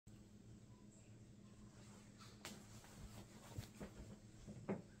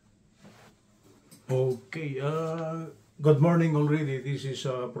Okay, good morning already. This is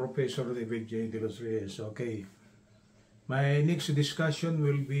Professor DavidJDelosReyes. Okay, my next discussion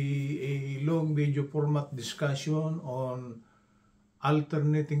will be a long video format discussion on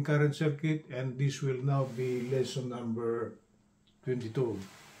alternating current circuit, and this will now be lesson number 22.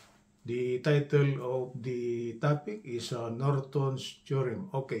 The title of the topic is Norton's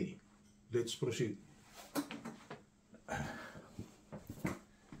Theorem. Okay, let's proceed.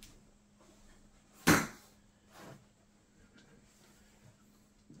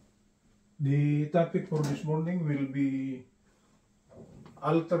 The topic for this morning will be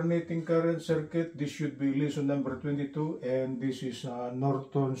alternating current circuit. This should be lesson number 22, and this is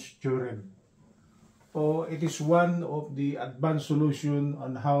Norton's Theorem. It is one of the advanced solution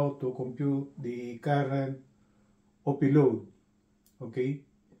on how to compute the current of a load. Okay,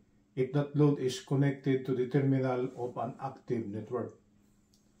 if that load is connected to the terminal of an active network.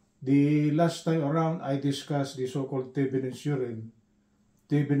 The last time around, I discussed the so-called Thevenin's Theorem.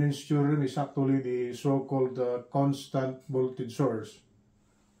 Thevenin's Theorem is actually the so-called constant voltage source,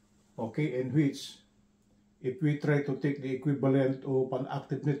 okay, in which if we try to take the equivalent of an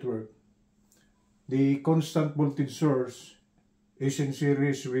active network, the constant voltage source is in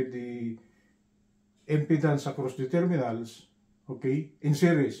series with the impedance across the terminals, okay, in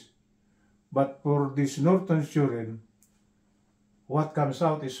series. But for this Norton's Theorem, what comes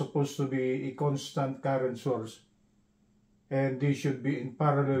out is supposed to be a constant current source, and they should be in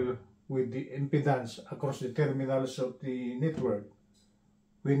parallel with the impedance across the terminals of the network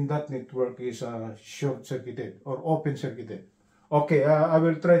when that network is short-circuited or open-circuited. Okay, I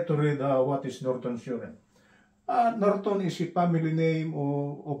will try to read what is Norton's Theorem. Norton is a family name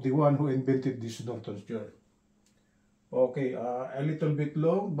of the one who invented this Norton's Theorem. Okay, a little bit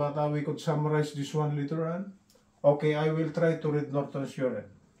long, but we could summarize this one later on. Okay, I will try to read Norton's Theorem.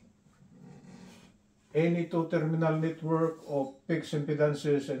 Any two-terminal network of fixed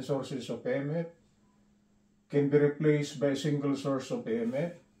impedances and sources of EMF can be replaced by a single source of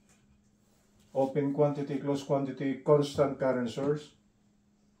EMF, open quantity, closed quantity, constant current source,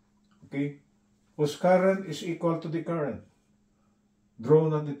 okay, whose current is equal to the current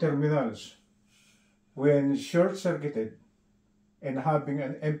drawn at the terminals when short-circuited and having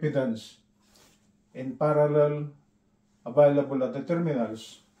an impedance in parallel available at the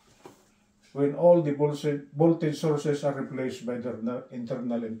terminals when all the voltage sources are replaced by their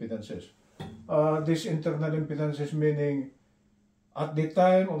internal impedances. These internal impedances meaning at the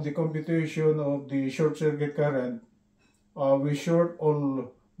time of the computation of the short circuit current, we short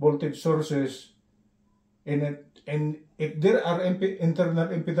all voltage sources in it, and if there are internal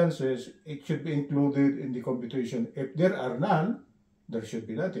impedances, it should be included in the computation. If there are none, there should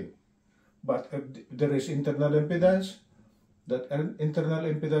be nothing. But if there is internal impedance, that internal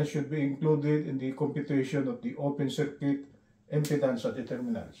impedance should be included in the computation of the open circuit impedance at the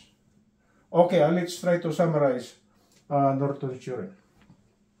terminals. Okay, let's try to summarize Norton's Theorem.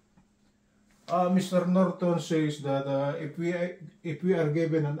 Mr. Norton says that if we are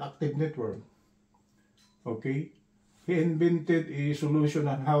given an active network, okay, he invented a solution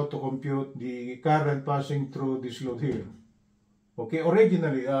on how to compute the current passing through this load here. Okay,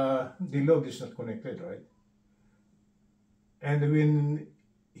 originally the load is not connected, right? And when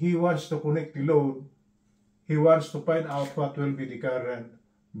he wants to connect the load, he wants to find out what will be the current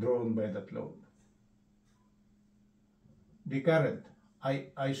drawn by that load. The current,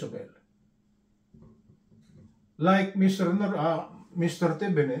 I sub L. Like Mr.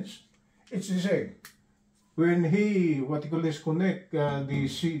 Thevenin's, it's the same. When he, connect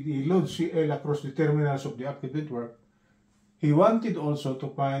the load CL across the terminals of the active network, he wanted also to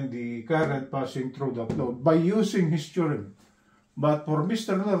find the current passing through that load by using his theorem. But for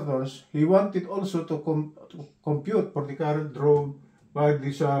Mr. Norton's, he wanted also to compute for the current drawn by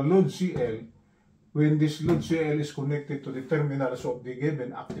this load CL when this load CL is connected to the terminals of the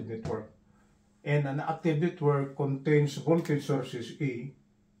given active network. And an active network contains voltage sources A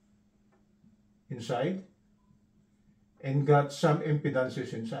inside and got some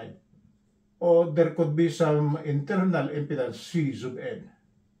impedances inside. Or there could be some internal impedance C sub N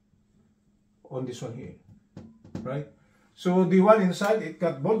on this one here, right? So the one inside, it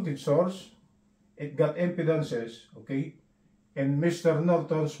got voltage source, it got impedances, okay? And Mr.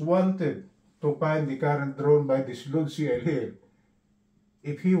 Norton's wanted to find the current drawn by this load CL here.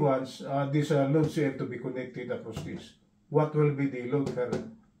 If he wants this load CL to be connected across this, what will be the load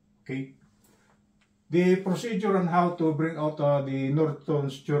current, okay? The procedure on how to bring out the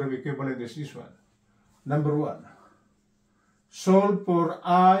Norton's Theorem equivalent is this one. Number one, solve for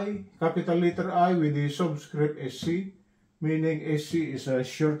I, capital letter I with the subscript SC, meaning SC is a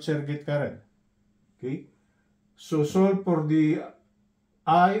short circuit current. Okay, so solve for the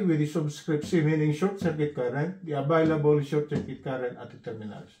I with the subscript C, meaning short circuit current, the available short circuit current at the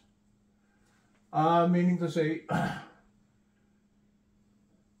terminals. Meaning to say,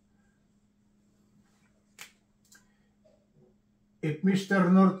 if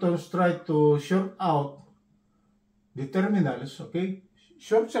Mr. Norton's try to short out the terminals, okay,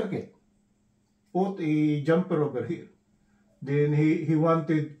 short circuit, put a jumper over here. Then he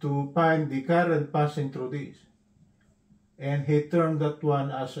wanted to find the current passing through this. And he turned that one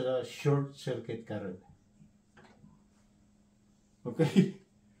as a short circuit current. Okay?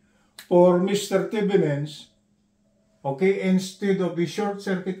 For Mr. Thevenin's, okay, instead of the short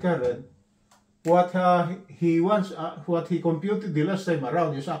circuit current, what he wants, what he computed the last time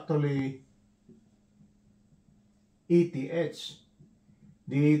around is actually ETH,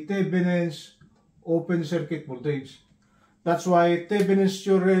 the Thevenin's open circuit voltage. That's why Thevenin's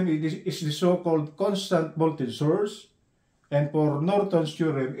theorem is the so-called constant voltage source, and for Norton's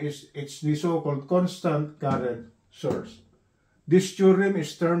theorem it's the so-called constant current source. This theorem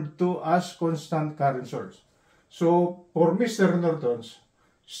is termed to as constant current source. So for Mr. Norton's,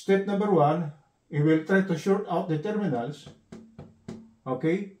 step number 1, he will try to short out the terminals,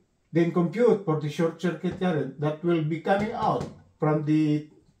 okay? Then compute for the short circuit current that will be coming out from the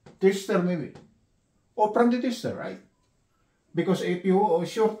tester maybe, or from the tester, right? Because if you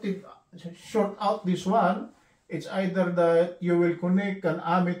short out this one, it's either that you will connect an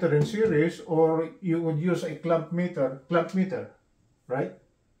ammeter in series or you would use a clamp meter, right?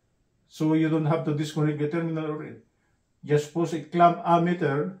 So you don't have to disconnect the terminal already. Just put a clamp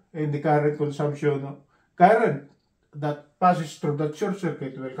ammeter and the current consumption, current that passes through that short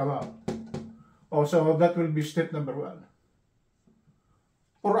circuit will come out. Also, that will be step number 1.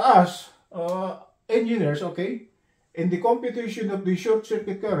 For us, engineers, okay, in the computation of the short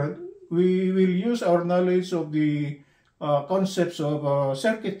circuit current, we will use our knowledge of the concepts of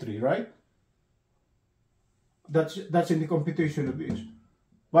circuitry, right? That's in the computation of this.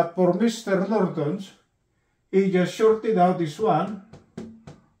 But for Mr. Norton's, he just shorted out this one,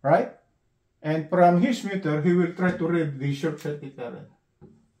 right? And from his meter, he will try to read the short circuit current.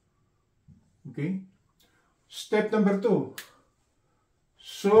 Okay? Step number 2.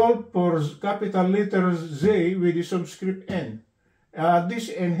 Solve for capital letter Z with the subscript N. This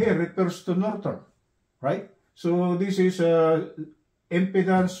N here refers to Norton, right? So this is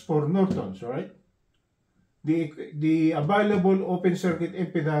impedance for Norton's, right? The available open circuit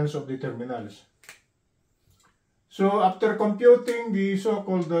impedance of the terminals. So after computing the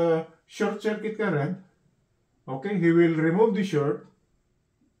so-called short circuit current, okay, he will remove the short,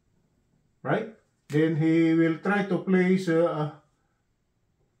 right? Then he will try to place an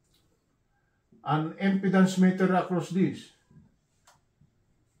impedance meter across this.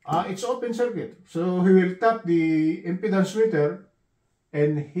 It's open circuit, so he will tap the impedance meter,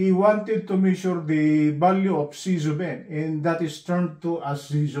 and he wanted to measure the value of C sub n, and that is turned to as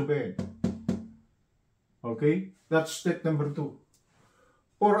Z sub n. Okay, that's step number 2.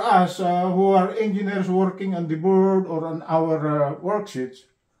 For us who are engineers working on the board or on our worksheets,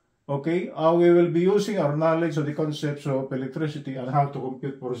 okay, we will be using our knowledge of the concepts of electricity and how to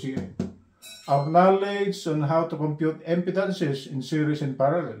compute for Cn. Our knowledge on how to compute impedances in series and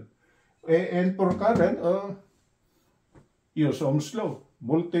parallel. And for current, use Ohm's law.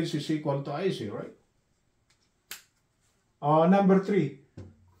 Voltage is equal to IC, right? Number 3,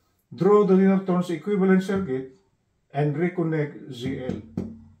 draw the Norton's equivalent circuit and reconnect ZL.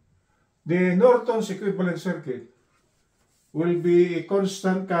 The Norton's equivalent circuit will be a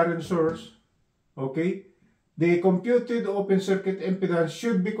constant current source, okay? The computed open circuit impedance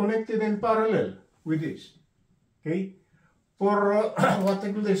should be connected in parallel with this, okay? For what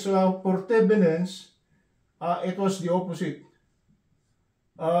I call this, for Thevenin's, it was the opposite.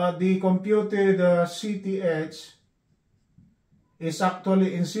 The computed CTH is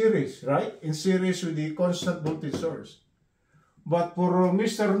actually in series, right? In series with the constant voltage source. But for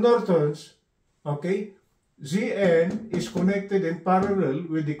Mr. Norton's, okay, Zn is connected in parallel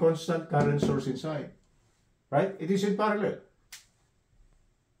with the constant current source inside. Right? It is in parallel.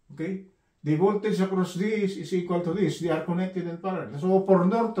 Okay? The voltage across this is equal to this. They are connected in parallel. So for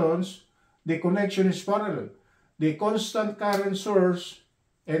Norton's, the connection is parallel. The constant current source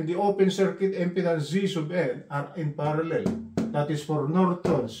and the open circuit impedance Z sub n are in parallel. That is for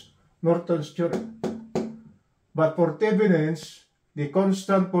Norton's theorem. But for Thevenin's, the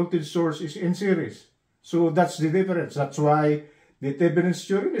constant voltage source is in series. So that's the difference. That's why the Thevenin's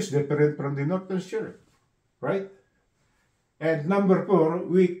theorem is different from the Norton's theorem. Right? And number 4,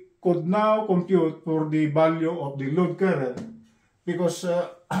 we could now compute for the value of the load current because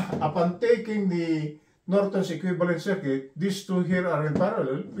upon taking the Norton's equivalent circuit, these two here are in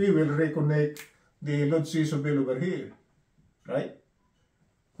parallel, we will reconnect the load C sub L over here, right?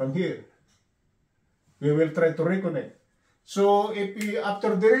 From here. We will try to reconnect. So if we,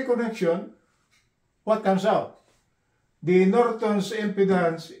 after the reconnection, what comes out? The Norton's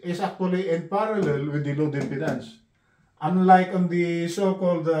impedance is actually in parallel with the load impedance. Unlike on the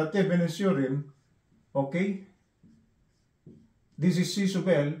so-called Thevenin's theorem, okay? This is C sub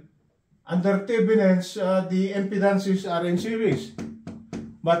L. Under Thevenin's, the impedances are in series.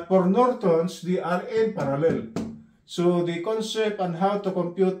 But for Norton's, they are in parallel. So the concept on how to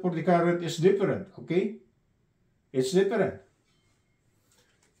compute for the current is different, okay? It's different.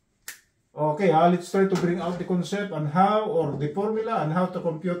 Okay, let's try to bring out the concept on how, or the formula on how to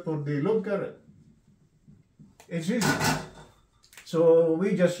compute for the load current. It's easy. So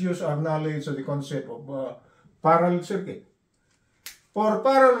we just use our knowledge of the concept of parallel circuit. For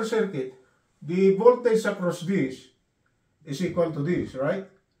parallel circuit, the voltage across this is equal to this, right?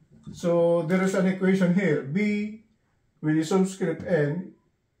 So there is an equation here, B with the subscript N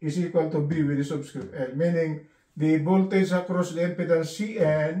is equal to B with the subscript L, meaning the voltage across the impedance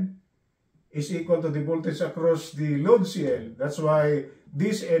Cn is equal to the voltage across the load CL. That's why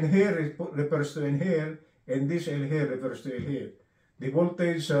this N here refers to N here, and this L here refers to L here. The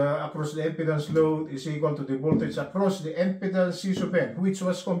voltage across the impedance load is equal to the voltage across the impedance C sub N, which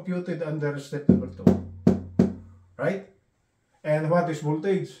was computed under step number 2. Right? And what is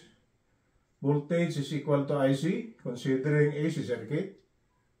voltage? Voltage is equal to IC, considering AC circuit.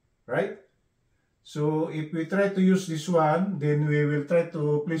 Right? So if we try to use this one, then we will try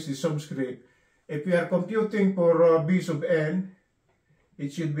to place the subscript. If we are computing for B sub N,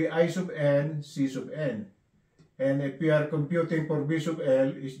 it should be I sub N, C sub N. And if we are computing for B sub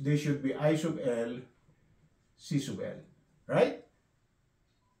L, they should be I sub L, C sub L. Right?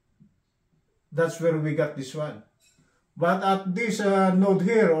 That's where we got this one. But at this node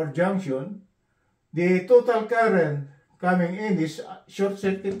here, or junction, the total current coming in is short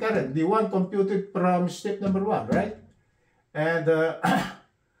circuit current, the one computed from step number 1, right? And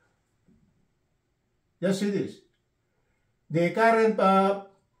just see this. The current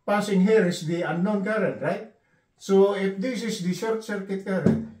passing here is the unknown current, right? So if this is the short circuit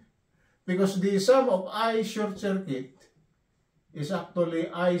current, because the sum of I short circuit is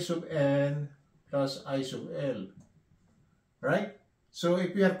actually I sub N plus I sub L, right? So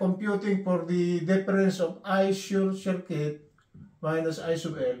if we are computing for the difference of I short circuit minus I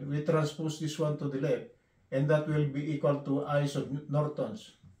sub L, we transpose this one to the left, and that will be equal to I sub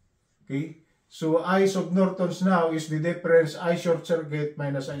Norton's. Okay? So I sub Norton's now is the difference I short circuit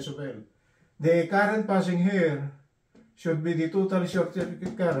minus I sub L. The current passing here should be the total short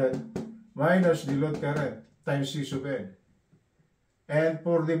circuit current minus the load current times C sub N. And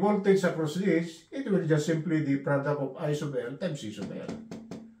for the voltage across this, it will just simply the product of I sub L times C sub L.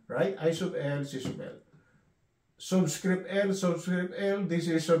 Right? I sub L, C sub L. Subscript L, this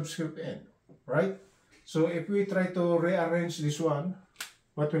is subscript N. Right? So if we try to rearrange this one,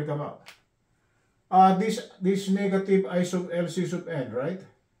 what will come out? This negative I sub L, C sub N, right?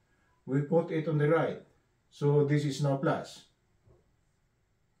 We put it on the right. So this is now plus.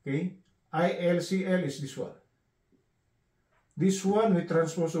 Okay? ILCL is this one. This one we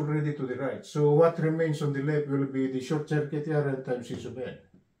transpose already to the right. So what remains on the left will be the short circuit current times C sub N.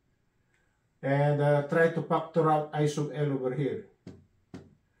 And try to factor out I sub L over here.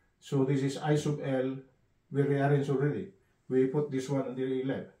 So this is I sub L. We rearrange already. We put this one on the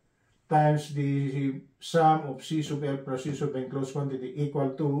left. Times the sum of C sub L plus C sub N closed quantity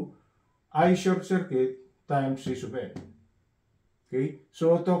equal to I short circuit times C sub N. Okay,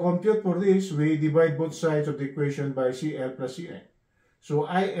 so to compute for this, we divide both sides of the equation by CL plus CN. So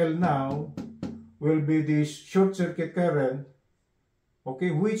IL now will be the short circuit current,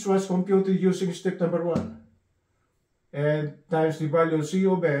 okay, which was computed using step number 1. And times the value of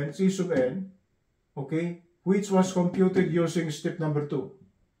C sub N, okay, which was computed using step number 2.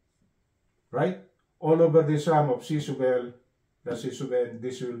 Right? All over the sum of C sub L plus C sub N,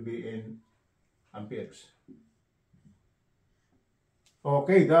 this will be in amperes.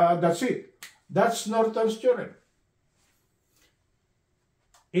 Okay, that's it. That's Norton's theorem.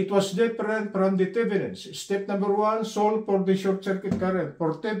 It was different from the Thevenin's. Step number 1, solve for the short circuit current.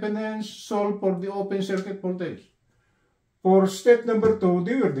 For Thevenin's, solve for the open circuit voltage. For step number 2,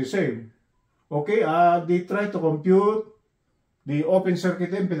 they were the same. Okay, they try to compute the open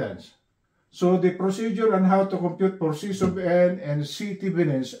circuit impedance. So the procedure on how to compute for C sub N and C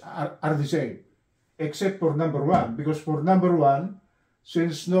Thevenin's are the same, except for number 1. Because for number 1,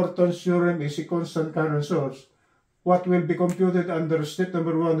 since Norton's theorem is a constant current source, what will be computed under step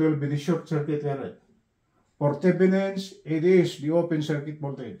number 1 will be the short circuit current. For Thevenin's, it is the open circuit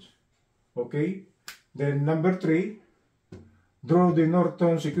voltage. Okay? Then number 3, draw the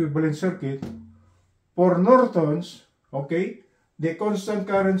Norton's equivalent circuit. For Norton's, okay, the constant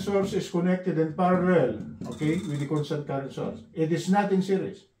current source is connected in parallel, okay, with the constant current source. It is not in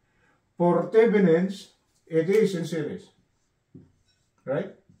series. For Thevenin's, it is in series.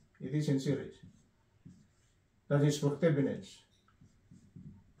 Right? It is in series. That is for Thevenin's.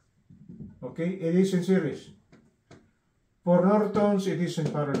 Okay, it is in series. For Norton's, it is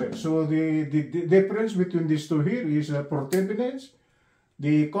in parallel. So the difference between these two here is for Thevenin's,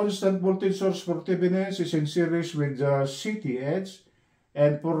 the constant voltage source for Thevenin's is in series with the CTH,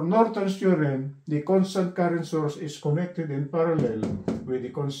 and for Norton's theorem, the constant current source is connected in parallel with the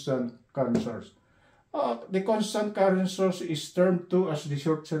constant current source. The constant current source is termed to as the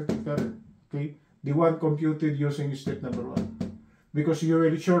short circuit current, okay? The one computed using step number 1. Because you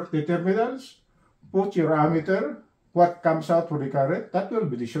will short the terminals, put your ammeter, what comes out for the current, that will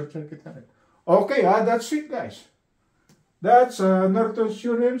be the short circuit current. Okay, that's it, guys. That's Norton's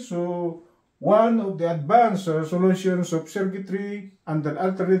theorem. So one of the advanced solutions of circuitry under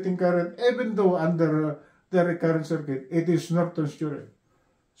alternating current, even though under the recurrent circuit, it is Norton's theorem.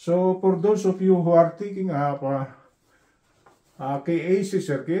 So for those of you who are taking up AC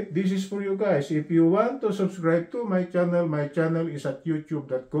circuit, this is for you guys. If you want to subscribe to my channel is at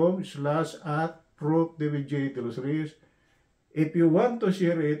youtube.com/@ProfDavidJDelosReyes. If you want to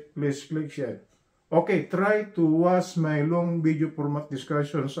share it, please click share. Okay, try to watch my long video format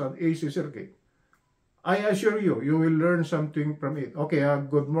discussions on AC circuit. I assure you, you will learn something from it. Okay,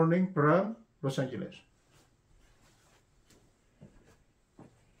 good morning from Los Angeles.